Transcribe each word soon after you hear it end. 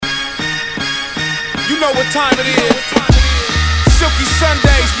know what time it is. Silky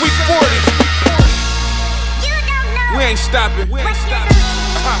Sundays, week 40. We ain't stopping.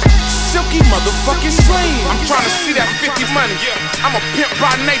 Silky motherfucking sling. I'm trying to see that 50 money. I'm a pimp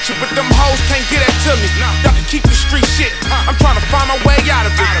by nature, but them hoes can't get that to me. Y'all can keep the street shit. I'm trying to find my way out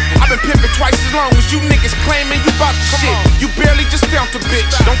of it. I've been pimping twice as long as you niggas claiming you bout the shit. You barely just found the bitch.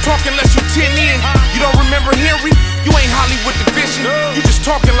 Don't talk unless you 10 in. You don't remember Henry? You ain't Hollywood division. You just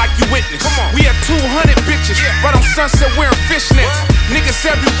talking like you witness. We had 200 bitches right on Sunset wearing fishnets. Niggas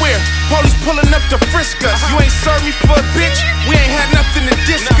everywhere, police pulling up to frisk us. You ain't served me for a bitch, we ain't had nothing to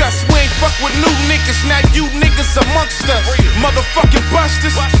discuss. We ain't fuck with new niggas, now you niggas amongst us. Motherfucking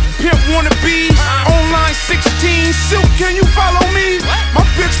busters, pimp wannabes, online 16. Silk, can you follow me? My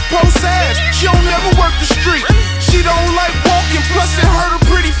bitch post ass, she don't never work the street. She don't like walking, plus it hurt her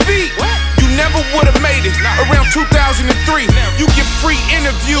pretty feet. You never would've made it around 2003. You get free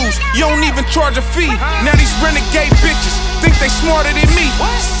interviews, you don't even charge a fee. Now these renegade bitches think they smarter than me.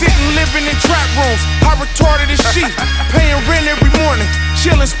 Sitting, living in trap rooms, how retarded is she? Paying rent every morning,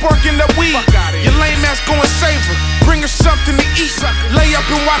 chilling, sparking the weed. Your lame ass go and save her, bring her something to eat. Lay up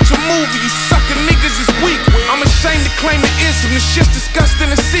and watch a movie, you suckin' niggas is weak. I'm ashamed to claim the ism, this shit's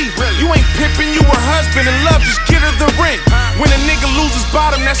disgusting to see. You ain't pimpin', you her husband in love, just get her the ring. When a nigga loses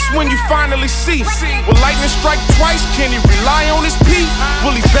bottom, that's when you finally see. Will lightning strike twice, can he rely on his P?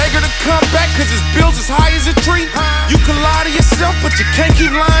 Will he beg her to come back cause his bills as high as a tree? You can lie to yourself, but you can't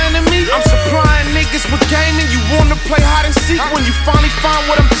keep lying to me. I'm supplying niggas with gaming, you wanna play hide and seek. When you finally find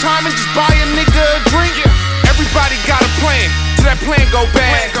what I'm timing, just buy a nigga a drink. Everybody got a plan, till that plan go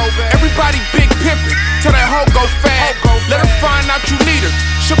bad. Everybody big pimpin', till that hoe go fat. Let her find out you need her,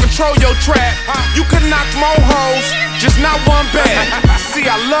 she'll control your trap. You can knock more hoes, just not one bad. See,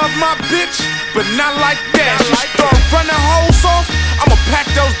 I love my bitch, but not like that. She start running hoes off, I'ma pack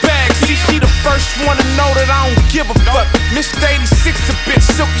those bags. See, she the first one to know that I don't give a fuck. Mr. 86 a bitch,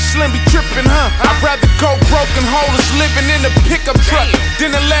 Silky Slim be trippin', huh? I'd rather go broken holders living in a pickup truck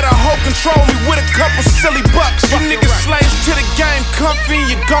than to let a hoe control me with a couple silly bucks. You niggas slaves to the game, comfy in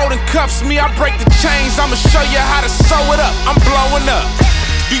your golden cuffs. Me, I break the chains, I'ma show you how to sew it up. I'm blowing up.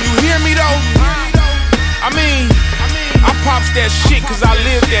 Do you hear me though? I mean, I pops that shit cause I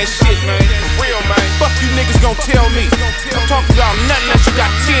live that shit, man. For real, man. Fuck you niggas gon' tell me. Don't talk about nothing unless you got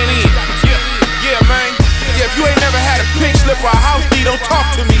 10 in. Yeah, man. Yeah, if you ain't never had a pink slip or a house key, don't talk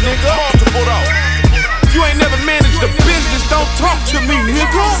to me, nigga. Multiple though. If you ain't never managed a business, don't talk to me,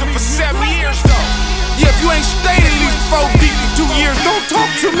 nigga. For 7 years though. Yeah, if you ain't stayed at least 4 deep in 2 years, don't talk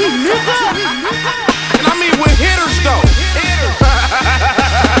to me, nigga. And I mean with hitters though.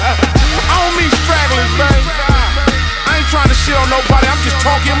 I don't mean stragglers, man. I ain't trying to shit on nobody, I'm just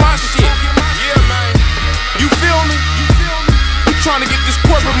talking my shit. Yeah, man. You feel me? We trying to get this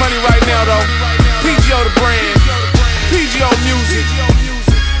corporate money right now though. PGO the brand, PGO music.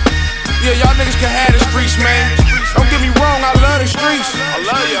 Yeah, y'all niggas can have the streets, man. Don't get me wrong, I love the streets. I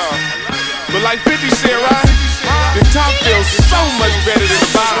love y'all. But like 50 said, right? The top feels so much better than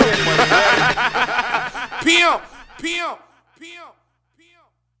the bottom. Pimp, pimp, pimp.